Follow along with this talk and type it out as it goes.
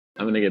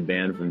I'm gonna get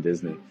banned from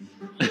Disney.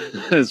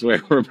 I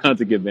swear, we're about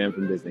to get banned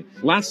from Disney.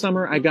 Last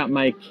summer, I got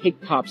my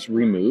cake pops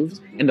removed,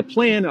 and the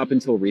plan up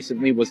until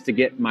recently was to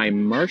get my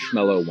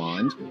marshmallow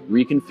wand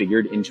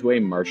reconfigured into a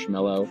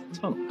marshmallow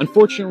tunnel.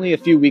 Unfortunately, a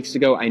few weeks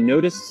ago, I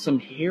noticed some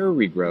hair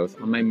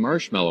regrowth on my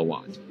marshmallow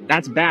wand.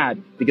 That's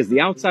bad because the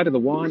outside of the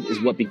wand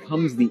is what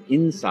becomes the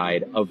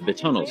inside of the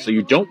tunnel, so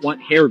you don't want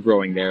hair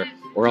growing there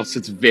or else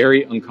it's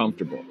very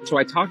uncomfortable. So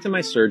I talked to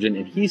my surgeon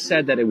and he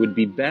said that it would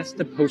be best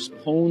to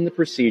postpone the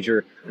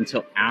procedure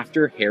until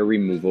after hair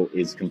removal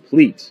is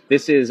complete.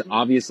 This is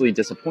obviously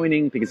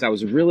disappointing because I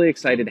was really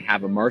excited to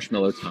have a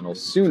marshmallow tunnel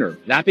sooner.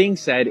 That being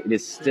said, it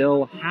is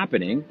still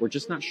happening. We're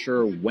just not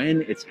sure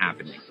when it's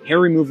happening.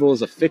 Hair removal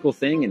is a fickle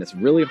thing and it's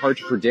really hard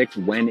to predict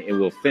when it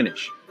will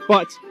finish.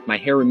 But my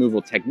hair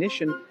removal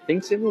technician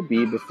thinks it will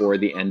be before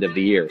the end of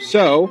the year.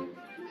 So,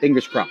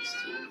 fingers crossed.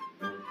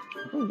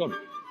 Oh, God.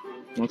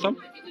 Want some?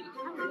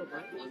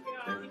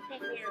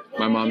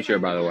 My mom's here,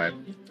 by the way.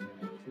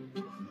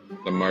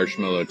 The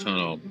marshmallow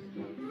tunnel.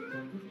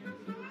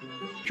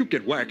 You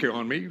get wacky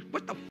on me.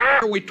 What the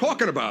f are we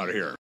talking about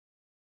here?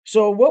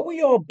 So what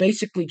we all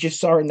basically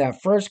just saw in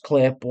that first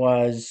clip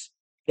was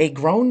a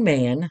grown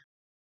man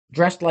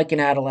dressed like an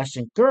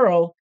adolescent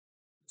girl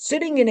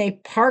sitting in a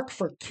park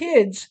for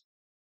kids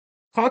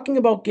talking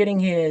about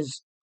getting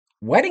his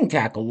wedding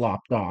tackle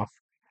lopped off.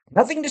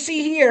 Nothing to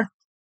see here.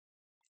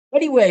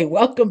 Anyway,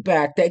 welcome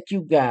back. Thank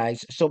you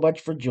guys so much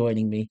for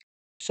joining me.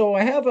 So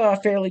I have a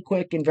fairly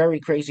quick and very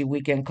crazy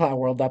weekend Cloud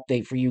World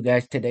update for you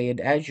guys today. And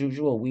as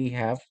usual, we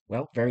have,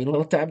 well, very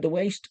little time to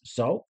waste.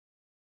 So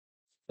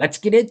let's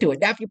get into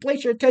it. Now, if you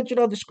place your attention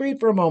on the screen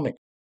for a moment.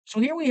 So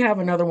here we have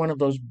another one of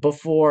those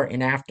before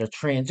and after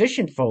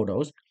transition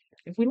photos.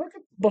 If we look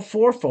at the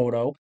before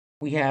photo,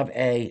 we have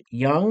a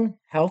young,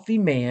 healthy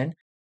man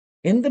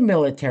in the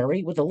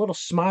military with a little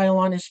smile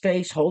on his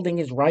face, holding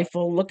his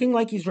rifle, looking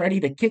like he's ready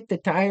to kick the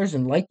tires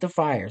and light the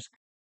fires.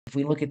 If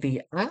we look at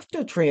the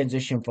after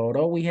transition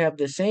photo, we have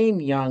the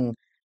same young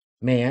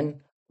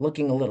man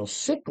looking a little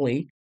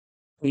sickly.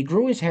 He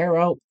grew his hair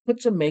out,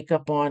 put some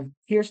makeup on,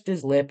 pierced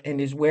his lip, and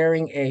is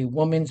wearing a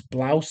woman's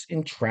blouse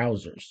and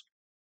trousers.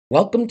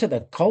 Welcome to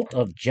the cult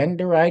of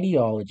gender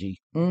ideology.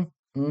 Mm,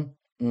 mm,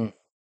 mm.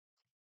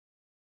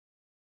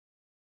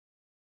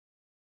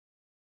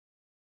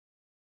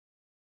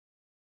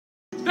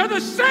 They're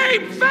the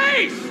same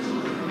face!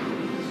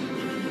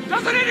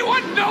 Doesn't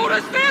anyone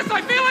notice this?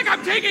 I feel like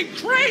I'm taking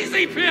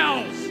crazy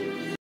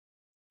pills!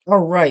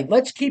 All right,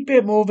 let's keep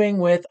it moving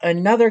with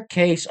another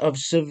case of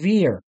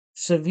severe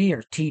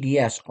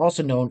TDS,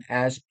 also known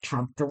as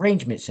Trump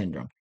derangement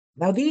syndrome.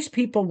 Now, these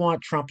people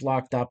want Trump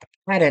locked up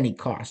at any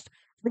cost,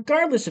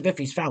 regardless of if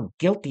he's found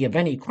guilty of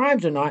any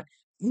crimes or not.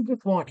 They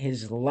just want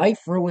his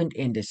life ruined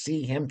and to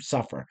see him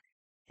suffer.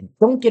 And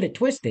don't get it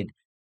twisted.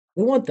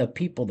 We want the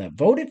people that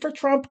voted for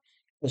Trump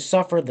to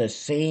suffer the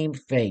same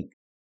fate.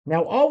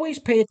 Now, always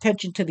pay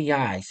attention to the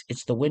eyes.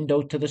 It's the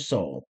window to the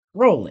soul.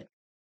 Roll it.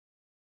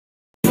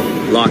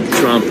 Lock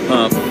Trump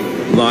up.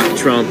 Lock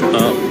Trump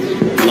up.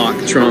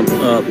 Lock Trump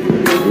up.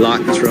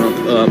 Lock Trump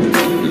up.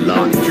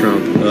 Lock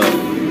Trump up.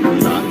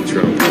 Lock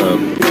Trump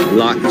up.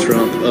 Lock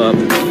Trump up.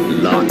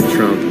 Lock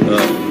Trump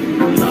up.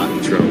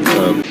 Lock Trump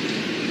up.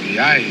 The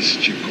eyes,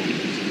 Chico.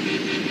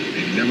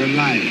 They never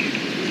lie.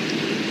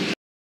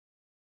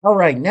 All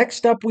right,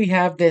 next up we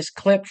have this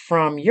clip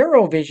from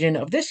Eurovision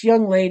of this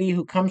young lady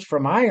who comes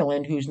from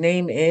Ireland whose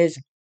name is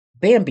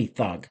Bambi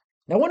Thug.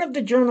 Now, one of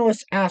the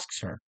journalists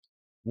asks her,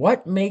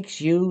 "What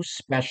makes you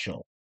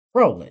special?"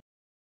 Roll it.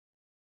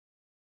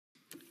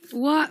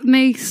 What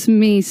makes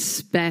me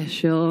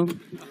special? Come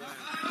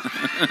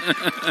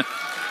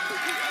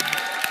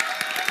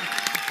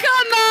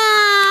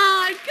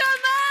on!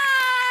 Come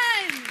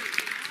on!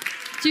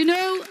 Do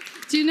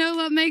you know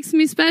what makes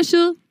me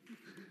special?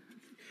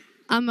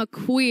 I'm a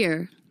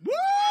queer. Woo!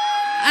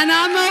 And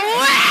I'm a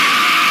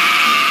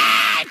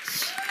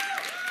witch!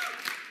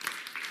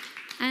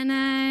 And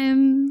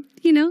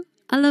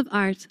I love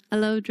art. I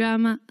love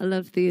drama. I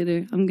love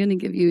theater. I'm going to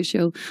give you a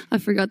show. I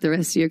forgot the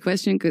rest of your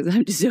question because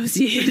I'm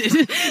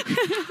dissociated.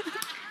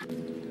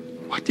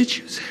 What did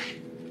you say?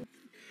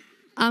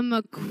 I'm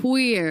a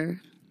queer.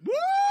 Woo!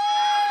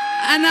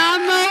 And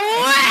I'm a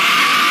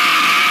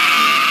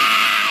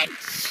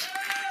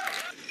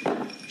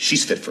witch!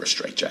 She's fit for a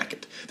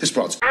straitjacket. This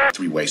broad's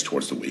 3 ways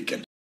towards the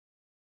weekend.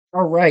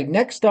 All right,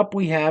 next up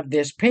we have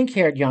this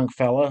pink-haired young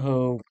fella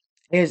who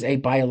is a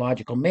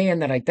biological man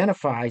that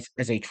identifies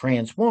as a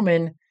trans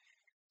woman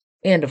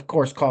and, of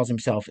course, calls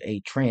himself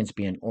a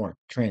transbian or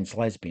trans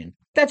lesbian.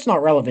 That's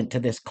not relevant to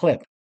this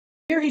clip.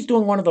 Here he's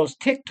doing one of those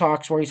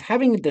TikToks where he's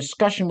having a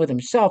discussion with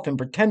himself and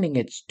pretending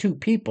it's two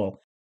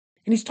people.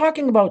 And he's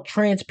talking about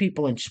trans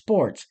people in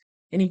sports.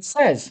 And he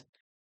says,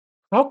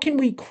 "How can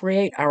we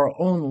create our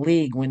own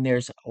league when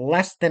there's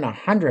less than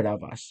 100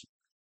 of us?"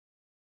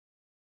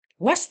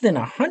 Less than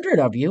 100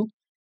 of you?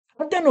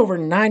 I've done over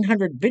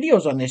 900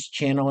 videos on this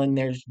channel, and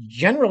there's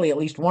generally at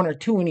least one or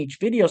two in each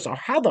video, so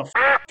how the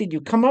f did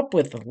you come up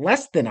with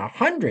less than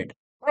 100?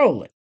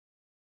 Roll it.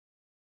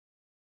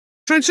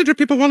 Transgender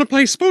people want to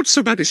play sports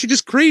so bad, they should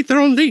just create their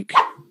own league.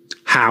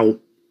 How?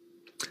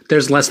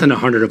 There's less than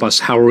 100 of us.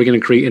 How are we going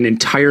to create an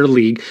entire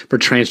league for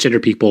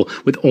transgender people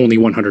with only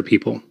 100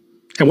 people?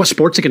 And what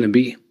sport's it going to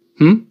be?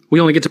 We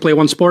only get to play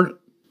one sport?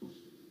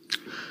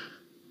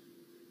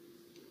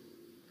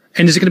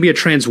 And is it going to be a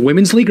trans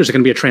women's league or is it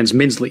going to be a trans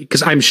men's league?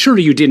 Because I'm sure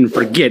you didn't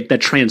forget that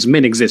trans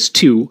men exist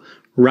too,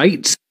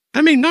 right?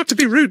 I mean, not to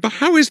be rude, but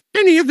how is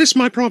any of this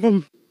my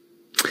problem?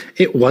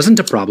 It wasn't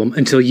a problem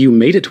until you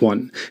made it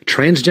one.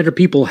 Transgender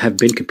people have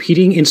been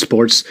competing in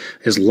sports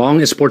as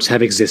long as sports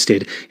have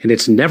existed, and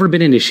it's never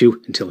been an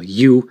issue until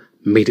you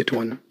made it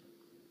one.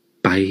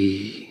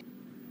 Bye.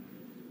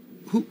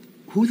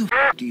 Who the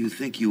f*** do you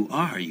think you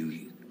are,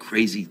 you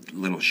crazy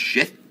little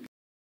shit?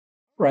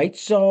 Right,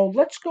 so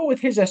let's go with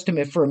his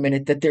estimate for a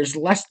minute that there's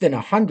less than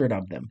 100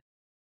 of them.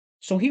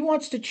 So he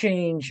wants to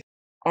change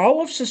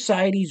all of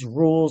society's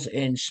rules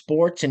in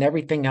sports and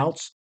everything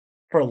else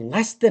for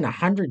less than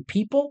 100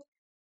 people?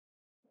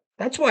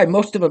 That's why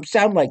most of them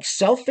sound like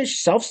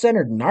selfish,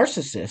 self-centered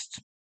narcissists.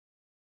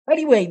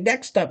 Anyway,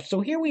 next up,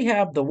 so here we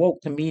have the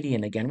woke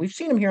comedian again. We've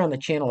seen him here on the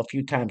channel a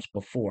few times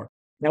before.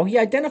 Now, he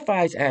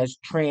identifies as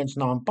trans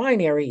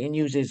non-binary and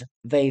uses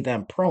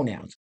they-them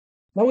pronouns.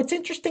 Now, what's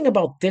interesting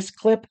about this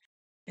clip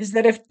is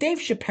that if Dave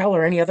Chappelle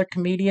or any other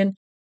comedian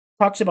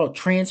talks about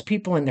trans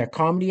people in their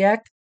comedy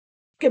act,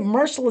 get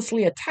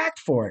mercilessly attacked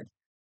for it.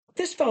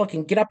 This fella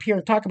can get up here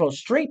and talk about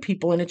straight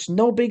people and it's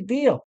no big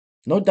deal.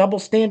 No double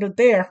standard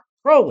there.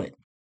 Roll it.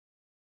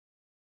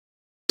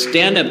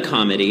 Stand-up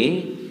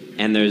comedy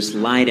and there's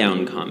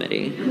lie-down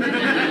comedy.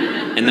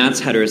 And that's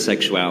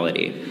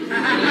heterosexuality.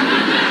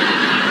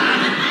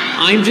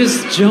 I'm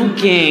just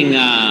joking.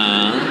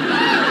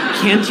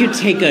 Can't you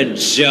take a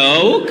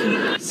joke?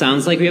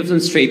 Sounds like we have some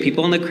straight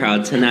people in the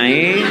crowd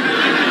tonight.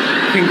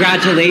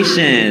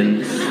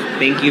 Congratulations.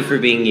 Thank you for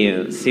being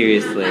you.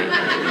 Seriously.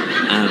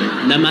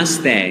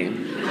 Namaste.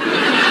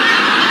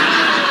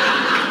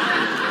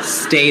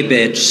 Stay,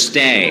 bitch,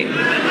 stay.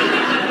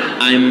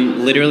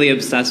 I'm literally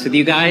obsessed with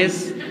you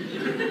guys.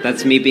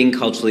 That's me being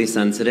culturally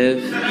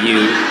sensitive.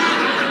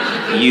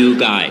 You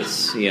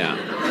guys, yeah.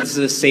 This is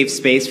a safe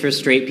space for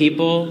straight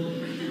people.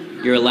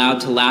 You're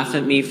allowed to laugh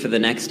at me for the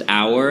next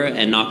hour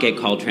and not get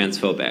called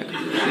transphobic.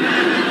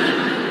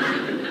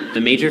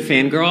 The major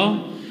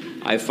fangirl,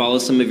 I follow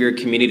some of your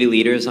community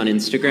leaders on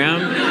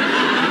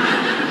Instagram.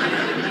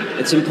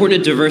 It's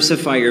important to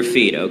diversify your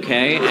feed,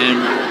 okay?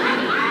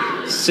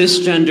 And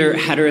cisgender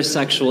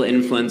heterosexual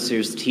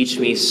influencers teach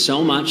me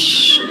so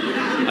much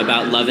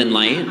about love and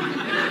light.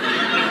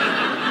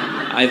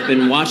 I've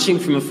been watching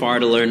from afar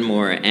to learn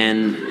more,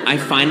 and I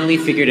finally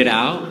figured it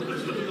out.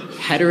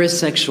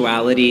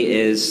 Heterosexuality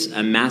is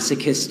a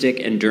masochistic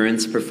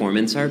endurance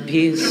performance art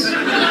piece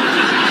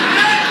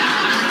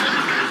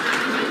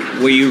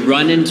where you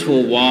run into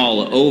a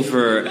wall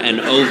over and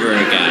over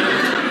again,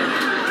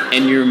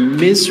 and you're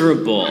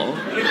miserable,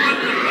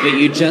 but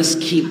you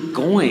just keep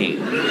going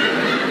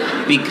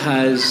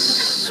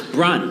because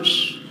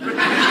brunch.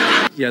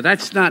 Yeah,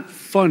 that's not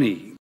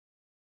funny.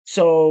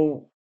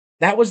 So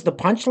that was the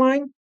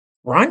punchline?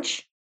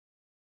 Brunch?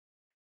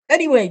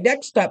 Anyway,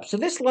 next up, so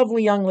this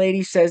lovely young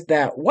lady says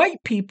that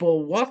white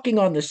people walking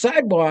on the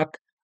sidewalk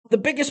are the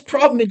biggest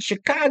problem in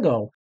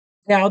Chicago.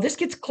 Now, this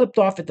gets clipped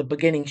off at the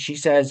beginning. She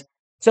says,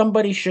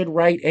 somebody should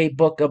write a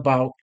book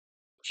about,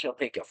 she'll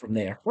take it from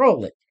there.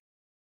 Roll it.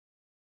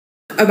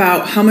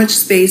 About how much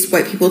space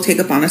white people take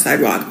up on a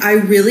sidewalk. I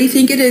really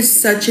think it is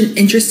such an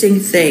interesting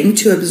thing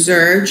to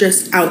observe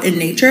just out in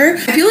nature.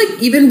 I feel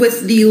like even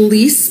with the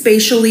least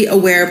spatially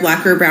aware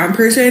black or brown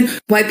person,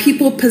 white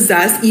people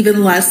possess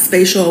even less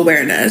spatial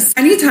awareness.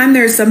 Anytime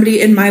there's somebody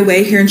in my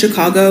way here in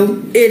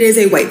Chicago, it is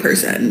a white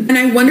person. And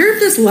I wonder if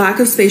this lack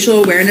of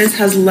spatial awareness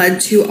has led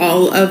to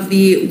all of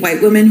the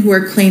white women who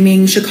are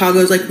claiming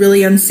Chicago's like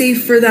really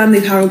unsafe for them.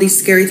 They've had all these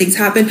scary things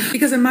happen.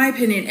 Because in my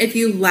opinion, if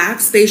you lack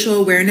spatial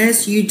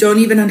awareness, you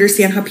don't even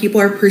understand how people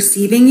are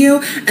perceiving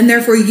you, and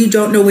therefore you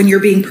don't know when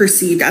you're being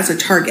perceived as a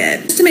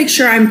target. Just to make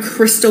sure I'm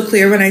crystal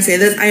clear when I say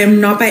this, I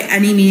am not by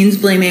any means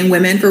blaming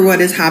women for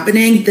what is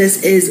happening.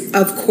 This is,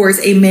 of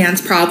course, a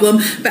man's problem,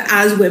 but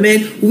as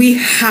women, we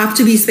have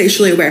to be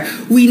spatially aware.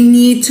 We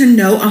need to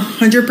know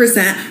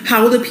 100%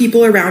 how the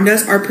people around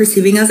us are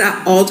perceiving us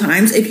at all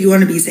times if you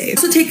want to be safe.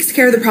 It also takes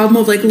care of the problem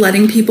of like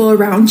letting people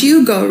around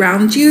you go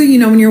around you. You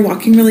know, when you're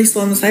walking really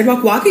slow on the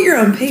sidewalk, walk at your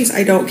own pace.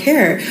 I don't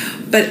care.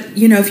 But,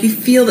 you know, if you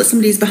feel that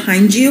somebody's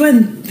behind you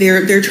and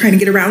they're trying to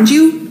get around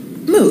you,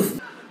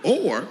 move.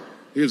 Or,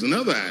 here's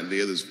another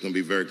idea that's going to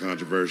be very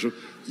controversial.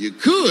 You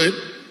could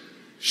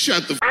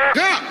shut the f***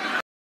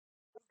 up.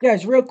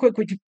 Guys, real quick,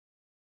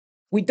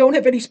 we don't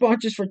have any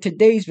sponsors for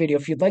today's video.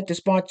 If you'd like to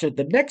sponsor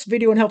the next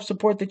video and help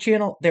support the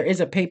channel, there is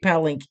a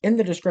PayPal link in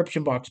the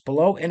description box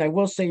below. And I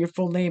will say your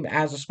full name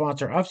as a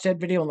sponsor of said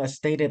video unless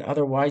stated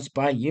otherwise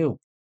by you.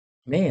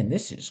 Man,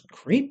 this is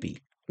creepy.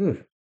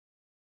 Ugh.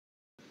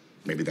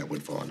 Maybe that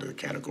would fall under the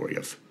category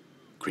of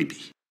creepy.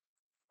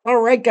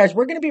 All right, guys,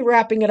 we're going to be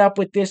wrapping it up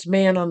with this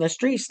man on the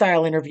street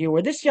style interview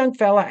where this young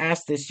fella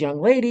asked this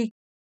young lady,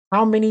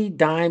 how many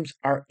dimes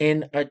are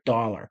in a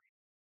dollar?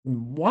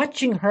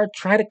 Watching her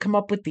try to come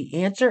up with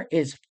the answer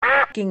is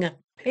fucking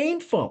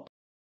painful.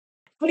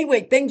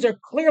 Anyway, things are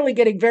clearly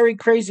getting very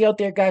crazy out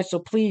there, guys, so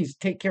please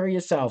take care of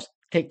yourselves.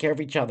 Take care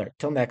of each other.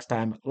 Till next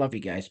time, love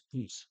you guys.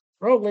 Peace.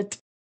 Roll it.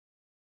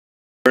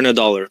 Earn $1.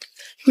 How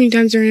many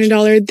times earn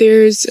 $1?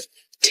 There's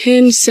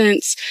 10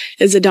 cents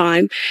is a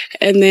dime,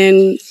 and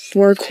then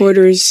 4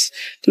 quarters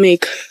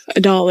make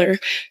 $1.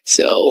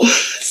 So,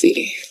 let's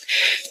see.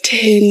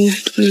 10,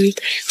 20, 30,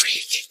 40,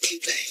 50.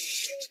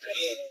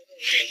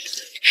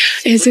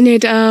 Isn't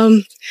it,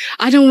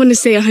 I don't want to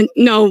say 100.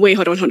 No, wait,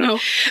 hold on. No.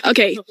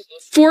 Okay.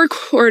 4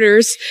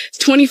 quarters,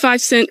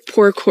 25 cents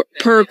per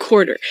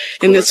quarter.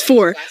 And that's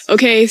 4.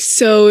 Okay.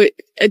 So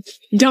a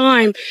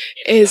dime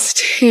is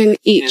 10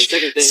 each.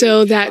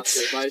 So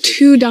that's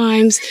 2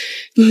 dimes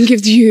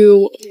gives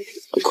you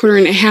a quarter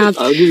and a half.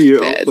 I'll give you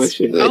your own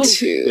question. Can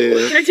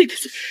I take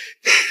this?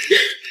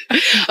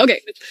 Okay.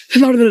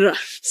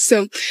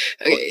 So,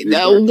 okay,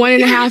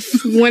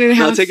 1.5.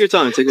 No, take your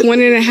time.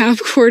 1.5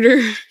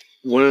 quarter.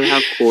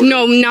 1.5 quarter.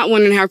 No, not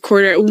 1.5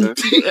 quarter.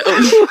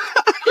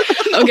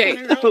 Okay.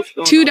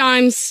 2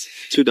 dimes.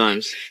 2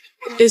 dimes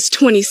is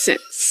 20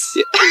 cents.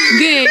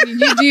 Then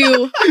you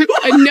do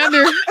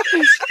another.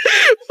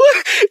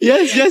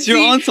 Yes,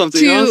 you're on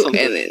something. 2, and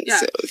then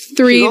so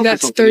 3.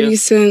 That's 30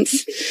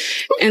 cents,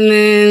 and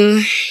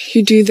then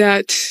you do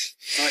that.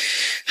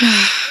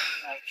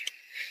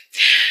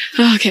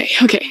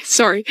 Okay,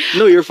 sorry.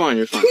 No, you're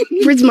fine.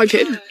 Where's my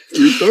pen?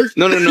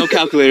 No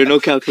calculator.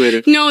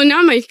 No,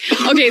 not my.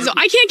 Okay, so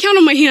I can't count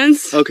on my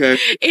hands. Okay.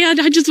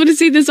 And I just want to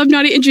say this: I'm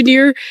not an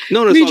engineer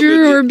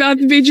major or a math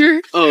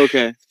major. Oh,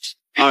 okay.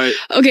 All right.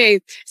 Okay,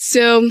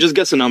 so just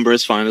guess a number.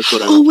 It's fine. That's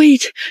whatever. Oh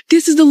wait,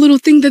 this is the little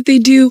thing that they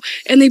do,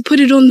 and they put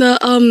it on the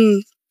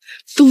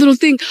little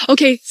thing.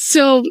 Okay,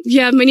 so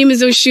yeah, my name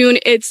is Oshun.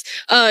 It's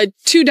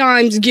 2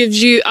 dimes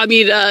gives you. I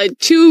mean,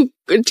 2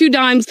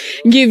 dimes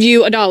give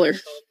you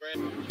 $1.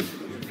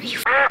 Are you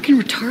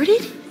fucking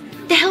retarded?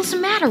 What the hell's the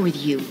matter with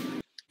you?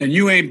 And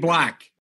you ain't black.